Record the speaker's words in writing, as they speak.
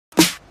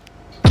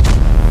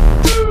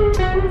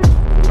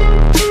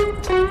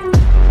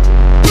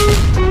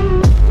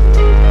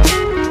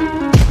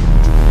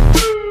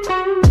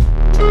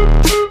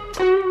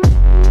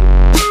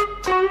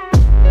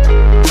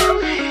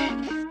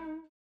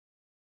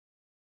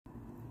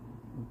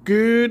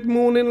Good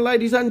morning,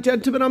 ladies and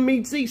gentlemen. I'm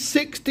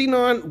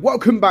meadsyreplays.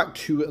 Welcome back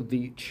to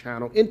the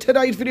channel. In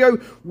today's video,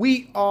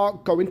 we are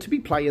going to be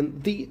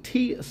playing the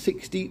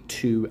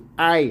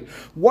T-62A,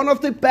 one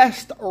of the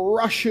best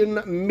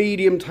Russian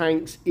medium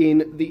tanks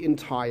in the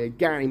entire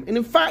game. And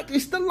in fact,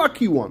 it's the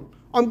lucky one.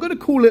 I'm going to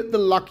call it the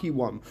lucky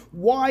one.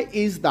 Why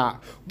is that?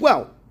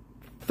 Well,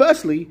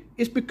 firstly,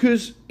 it's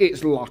because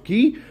it's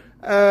lucky.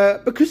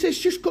 Because it's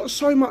just got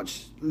so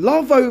much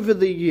love over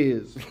the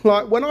years.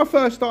 Like, when I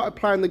first started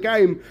playing the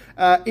game,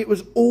 it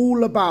was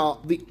all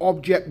about the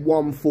Object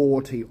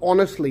 140.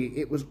 Honestly,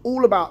 it was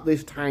all about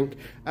this tank.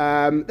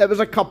 There was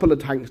a couple of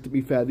tanks, to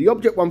be fair. The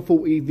Object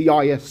 140, the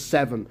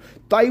IS-7.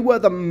 They were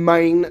the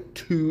main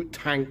two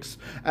tanks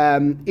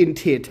in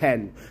Tier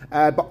 10.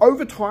 But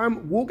over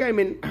time,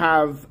 Wargaming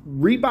have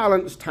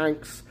rebalanced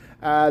tanks.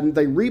 And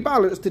they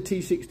rebalanced the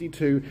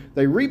T-62,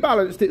 they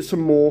rebalanced it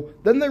some more,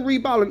 then they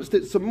rebalanced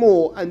it some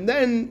more, and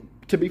then,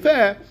 to be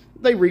fair,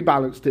 they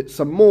rebalanced it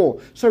some more.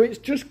 So it's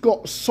just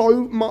got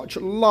so much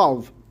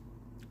love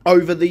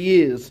over the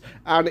years,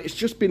 and it's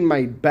just been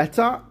made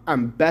better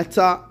and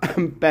better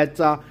and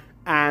better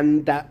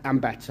and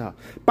better.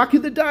 Back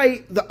in the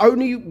day, the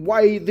only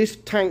way this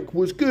tank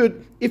was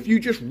good if you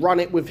just run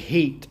it with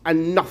heat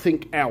and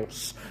nothing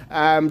else,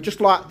 just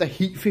like the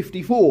Heat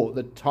 54,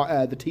 the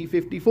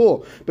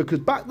T-54, because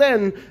back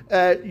then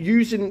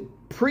using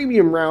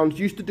premium rounds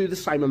used to do the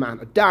same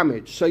amount of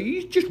damage, so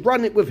you just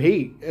run it with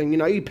heat and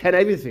you pen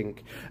everything.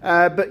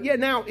 But yeah,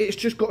 now it's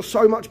just got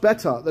so much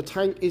better. The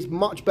tank is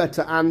much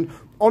better, and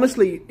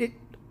honestly,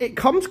 it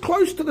comes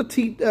close to the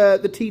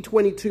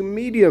T-22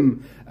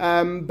 medium,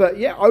 but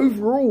yeah,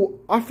 overall,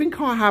 I think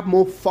I have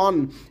more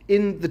fun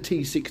in the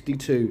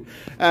T-62.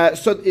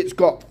 So it's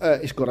got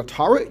a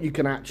turret. You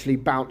can actually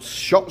bounce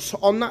shots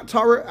on that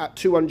turret at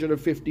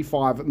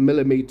 255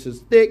 millimeters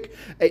thick.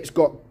 It's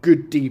got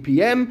good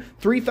DPM,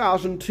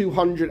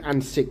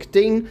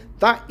 3,216.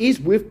 That is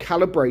with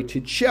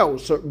calibrated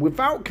shells. So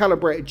without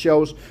calibrated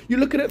shells, you're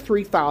looking at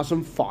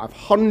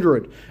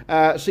 3,500.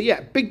 So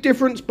yeah, big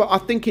difference, but I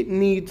think it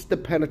needs the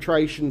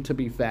penetration, to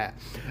be fair.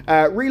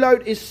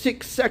 Reload is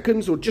 6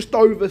 seconds, or just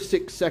over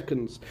 6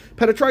 seconds.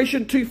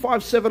 Penetration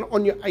 257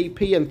 on your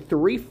AP and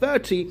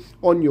 330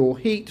 on your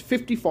heat,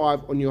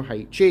 55 on your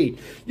HE.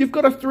 You've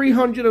got a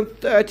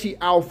 330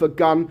 alpha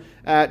gun,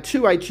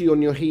 280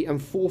 on your heat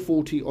and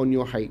 440 on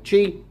your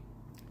HE.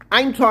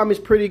 Aim time is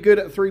pretty good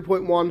at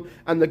 3.1,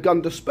 and the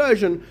gun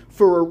dispersion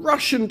for a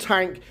Russian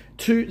tank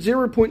to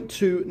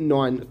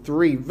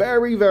 0.293.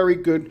 Very, very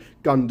good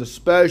gun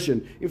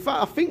dispersion. In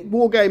fact, I think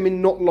Wargaming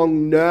not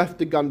long nerfed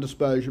the gun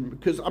dispersion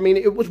because, I mean,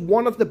 it was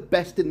one of the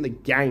best in the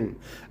game.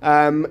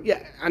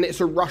 Yeah, and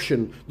it's a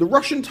Russian. The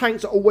Russian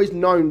tanks are always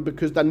known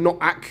because they're not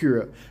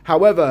accurate.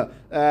 However,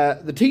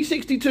 the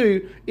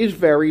T-62 is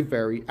very,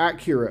 very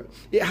accurate.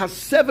 It has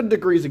 7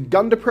 degrees of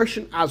gun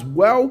depression as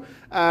well,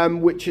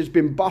 which has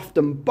been buffed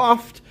and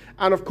buffed,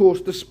 and of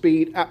course the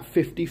speed at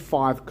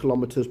 55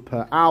 kilometers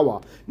per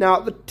hour. Now,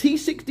 the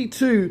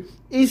T-62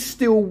 is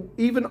still,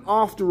 even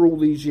after all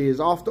these years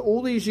of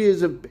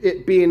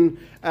it being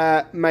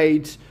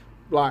made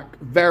like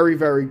very,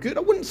 very good.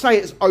 I wouldn't say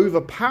it's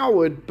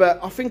overpowered, but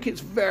I think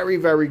it's very,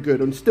 very good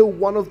and still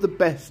one of the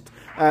best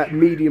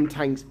medium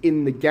tanks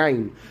in the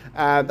game.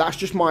 That's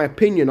just my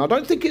opinion. I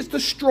don't think it's the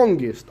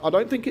strongest. But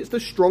I think it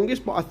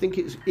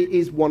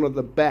is one of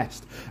the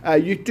best.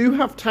 You do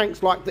have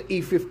tanks like the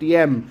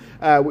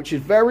E50M, which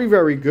is very,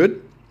 very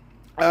good.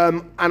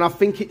 And I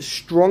think it's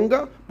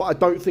stronger, but I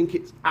don't think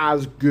it's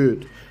as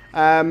good.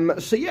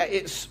 So yeah,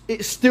 it's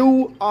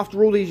still,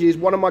 after all these years,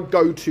 one of my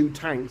go-to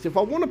tanks. If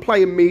I want to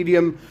play a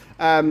medium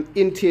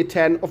in Tier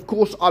 10, of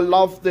course, I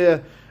love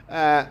the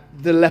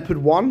Leopard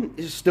 1.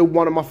 It's still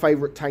one of my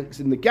favourite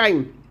tanks in the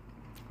game.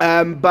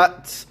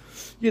 But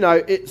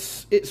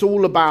it's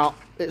all about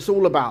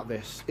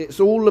this. It's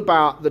all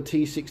about the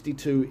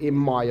T-62, in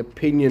my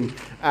opinion.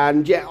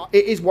 And yeah,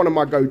 it is one of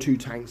my go-to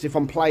tanks. If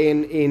I'm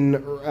playing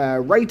in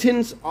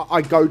ratings,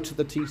 I go to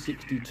the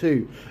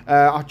T-62.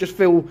 I just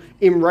feel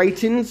in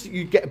ratings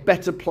you get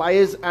better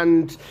players,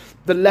 and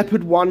the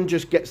Leopard 1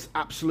 just gets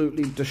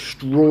absolutely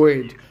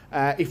destroyed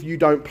if you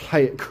don't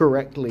play it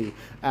correctly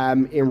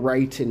in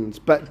ratings.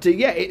 But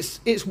yeah,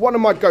 it's one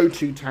of my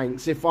go-to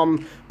tanks. If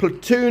I'm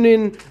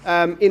platooning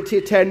in Tier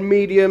 10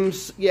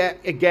 mediums, yeah,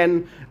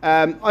 again,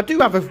 I do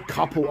have a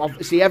couple.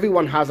 Obviously,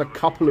 everyone has a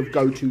couple of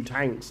go-to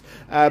tanks.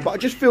 But I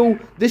just feel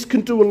this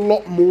can do a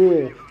lot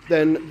more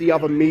than the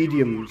other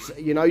mediums.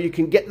 You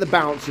can get the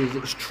bounces,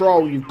 it's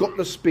troll, you've got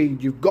the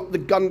speed, you've got the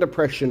gun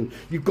depression,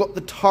 you've got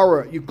the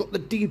turret, you've got the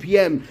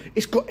DPM.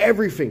 It's got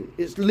everything.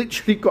 It's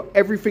literally got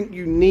everything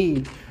you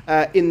need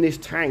in this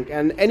tank.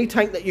 And any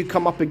tank that you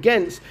come up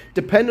against,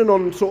 depending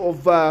on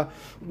sort of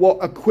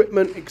what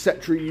equipment,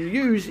 etc. you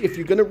use, if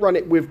you're going to run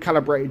it with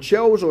calibrated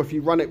shells, or if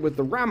you run it with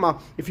the rammer,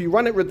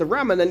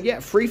 then yeah,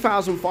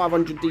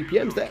 3,500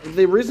 DPMs.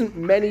 There isn't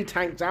many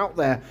tanks out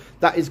there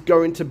that is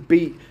going to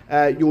beat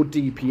your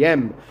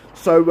DPM.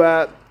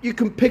 So you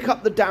can pick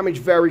up the damage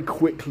very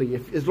quickly.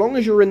 As long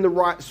as you're in the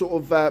right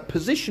sort of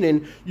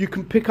positioning, you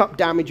can pick up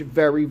damage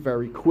very,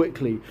 very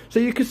quickly. So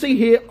you can see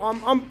here,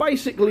 I'm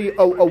basically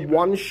a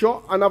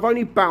one-shot, and I've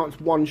only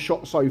bounced one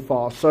shot so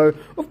far. So,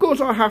 of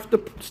course, I have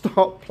to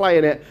start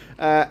playing it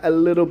a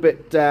little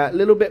bit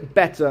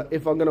better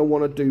if I'm going to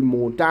want to do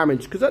more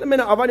damage. Because at the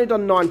minute, I've only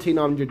done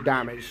 1900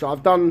 damage. So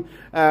I've done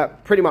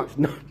pretty much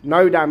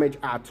no damage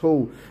at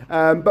all.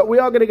 But we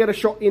are going to get a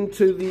shot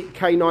into the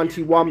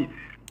K91.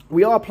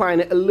 We are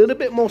playing it a little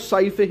bit more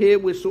safer here.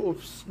 We're sort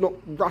of not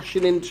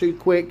rushing in too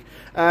quick.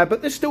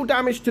 But there's still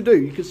damage to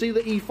do. You can see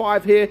the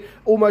E5 here,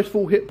 almost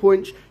full hit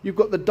points. You've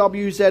got the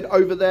WZ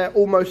over there,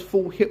 almost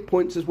full hit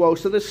points as well.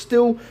 So there's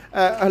still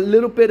a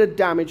little bit of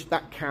damage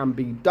that can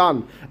be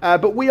done.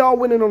 But we are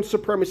winning on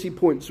supremacy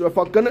points. So if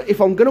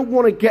I'm gonna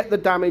want to get the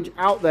damage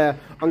out there,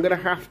 I'm gonna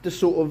have to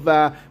sort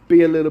of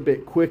be a little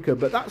bit quicker.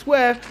 But that's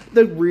where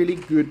the really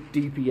good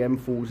DPM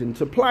falls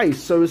into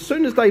place. So as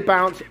soon as they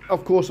bounce,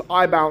 of course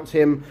I bounce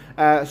him.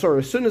 As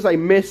soon as they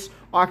miss,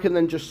 I can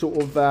then just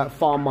sort of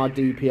farm my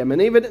DPM.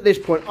 And even at this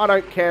point, I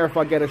don't care if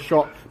I get a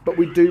shot, but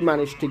we do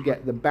manage to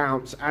get the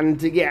bounce.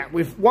 And yeah,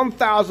 with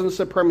 1,000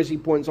 supremacy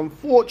points,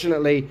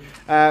 unfortunately,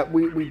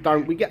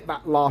 we get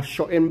that last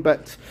shot in,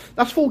 but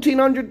that's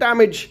 1,400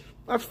 damage.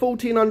 That's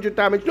 1,400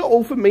 damage. Not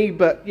all for me,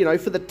 but, you know,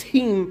 for the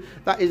team,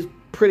 that is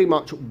pretty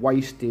much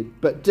wasted.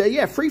 But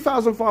yeah,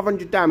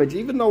 3,500 damage,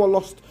 even though I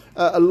lost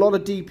a lot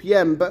of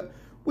DPM, but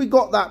we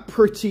got that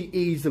pretty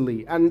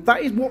easily. And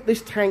that is what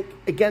this tank,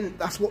 again,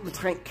 that's what the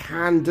tank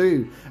can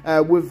do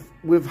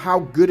with how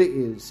good it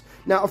is.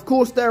 Now, of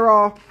course, there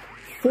are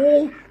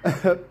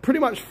pretty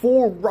much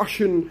four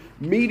Russian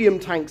medium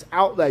tanks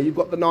out there. You've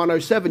got the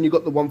 907, you've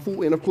got the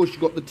 140, and of course,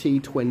 you've got the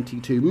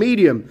T22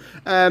 medium.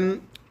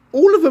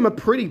 All of them are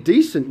pretty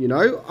decent, you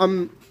know.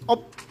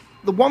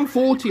 The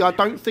 140, I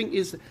don't think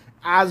is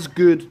as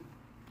good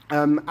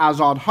as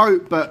I'd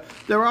hope, but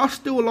there are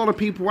still a lot of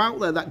people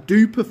out there that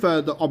do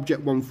prefer the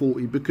Object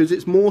 140 because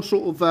it's more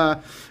sort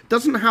of,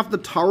 doesn't have the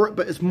turret,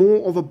 but it's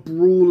more of a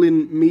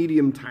brawling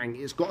medium tank.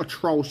 It's got a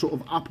troll sort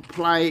of upper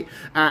plate,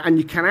 and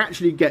you can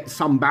actually get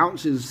some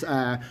bounces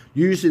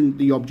using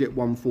the Object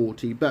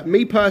 140. But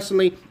me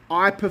personally,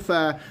 I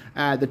prefer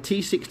the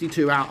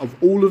T62 out of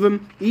all of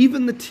them,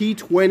 even the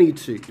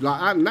T22.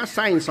 Like, and that's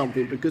saying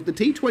something because the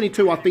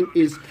T22 I think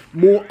is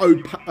more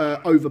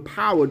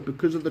overpowered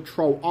because of the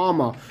troll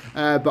armor.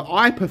 But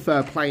I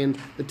prefer playing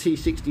the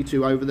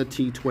T62 over the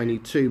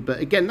T22. But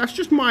again, that's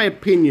just my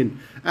opinion.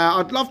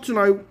 I'd love to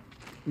know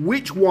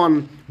which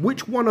one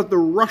of the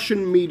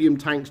Russian medium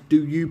tanks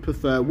do you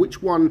prefer?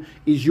 Which one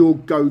is your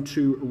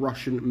go-to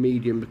Russian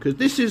medium? Because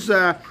this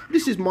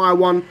is my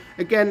one.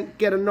 Again,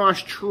 get a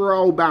nice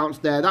troll bounce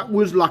there. That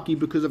was lucky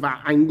because of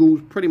our angles,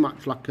 pretty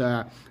much like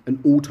an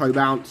auto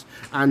bounce.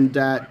 And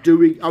are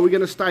we going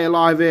to stay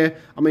alive here?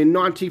 I mean,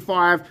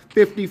 95,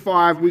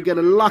 55, we get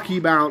a lucky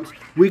bounce.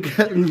 We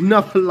get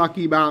another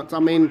lucky bounce. I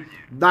mean,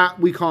 that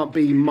we can't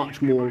be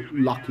much more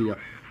luckier.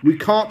 We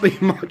can't be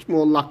much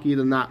more lucky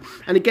than that.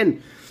 And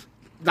again,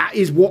 that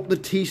is what the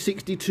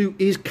T62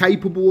 is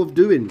capable of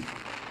doing.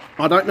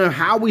 I don't know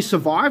how we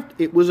survived.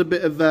 It was a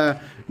bit of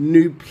a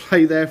new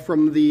play there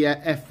from the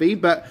FV,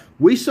 but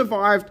we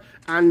survived.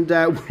 And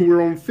we're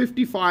on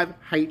 55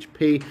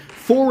 HP,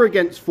 4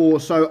 against 4,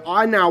 so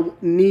I now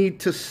need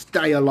to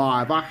stay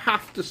alive. I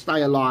have to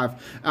stay alive,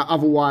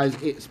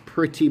 otherwise it's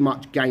pretty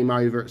much game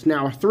over. It's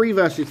now a 3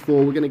 versus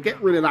 4. We're going to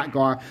get rid of that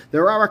guy.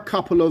 There are a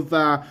couple of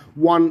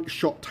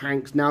one-shot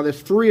tanks. Now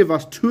there's 3 of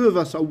us, 2 of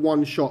us are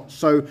one-shot,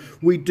 so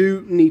we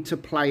do need to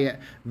play it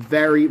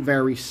very,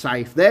 very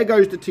safe. There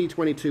goes the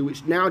T22,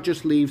 which now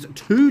just leaves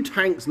 2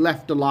 tanks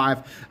left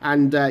alive.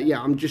 And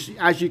yeah, I'm just,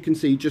 as you can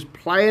see, just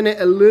playing it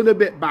a little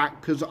bit back,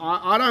 because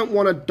I don't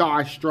want to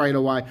die straight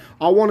away.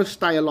 I want to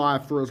stay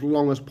alive for as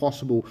long as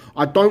possible.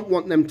 I don't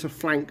want them to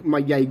flank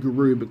my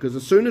Jaegeru, because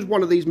as soon as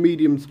one of these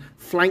mediums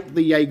flank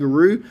the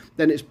Jaegeru,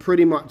 then it's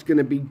pretty much going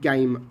to be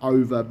game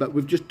over. But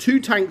with just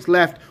 2 tanks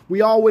left, we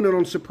are winning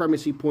on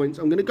supremacy points.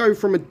 I'm going to go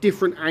from a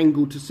different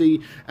angle to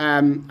see,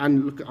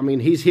 and look, I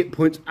mean, his hit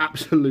points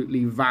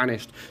absolutely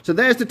vanished. So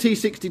there's the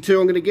T62.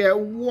 I'm going to get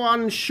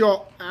 1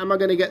 shot. Am I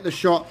going to get the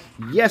shot?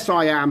 Yes,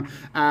 I am,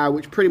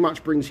 which pretty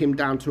much brings him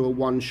down to a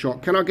 1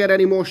 shot. Can I get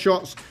any more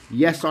shots?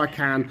 Yes, I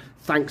can,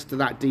 thanks to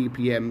that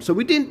DPM. So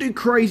we didn't do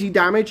crazy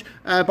damage,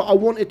 but I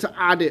wanted to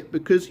add it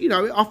because, you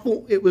know, I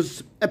thought it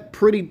was a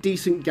pretty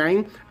decent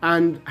game,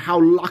 and how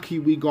lucky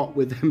we got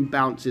with them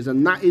bounces,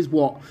 and that is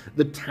what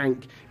the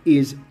tank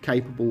is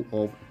capable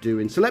of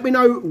doing. So let me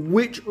know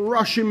which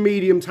Russian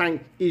medium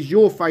tank is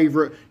your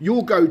favorite,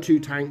 your go-to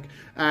tank,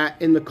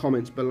 in the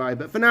comments below.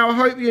 But for now, I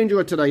hope you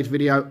enjoyed today's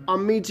video.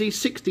 I'm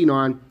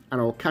meadsy69,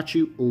 and I'll catch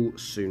you all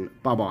soon.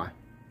 Bye-bye.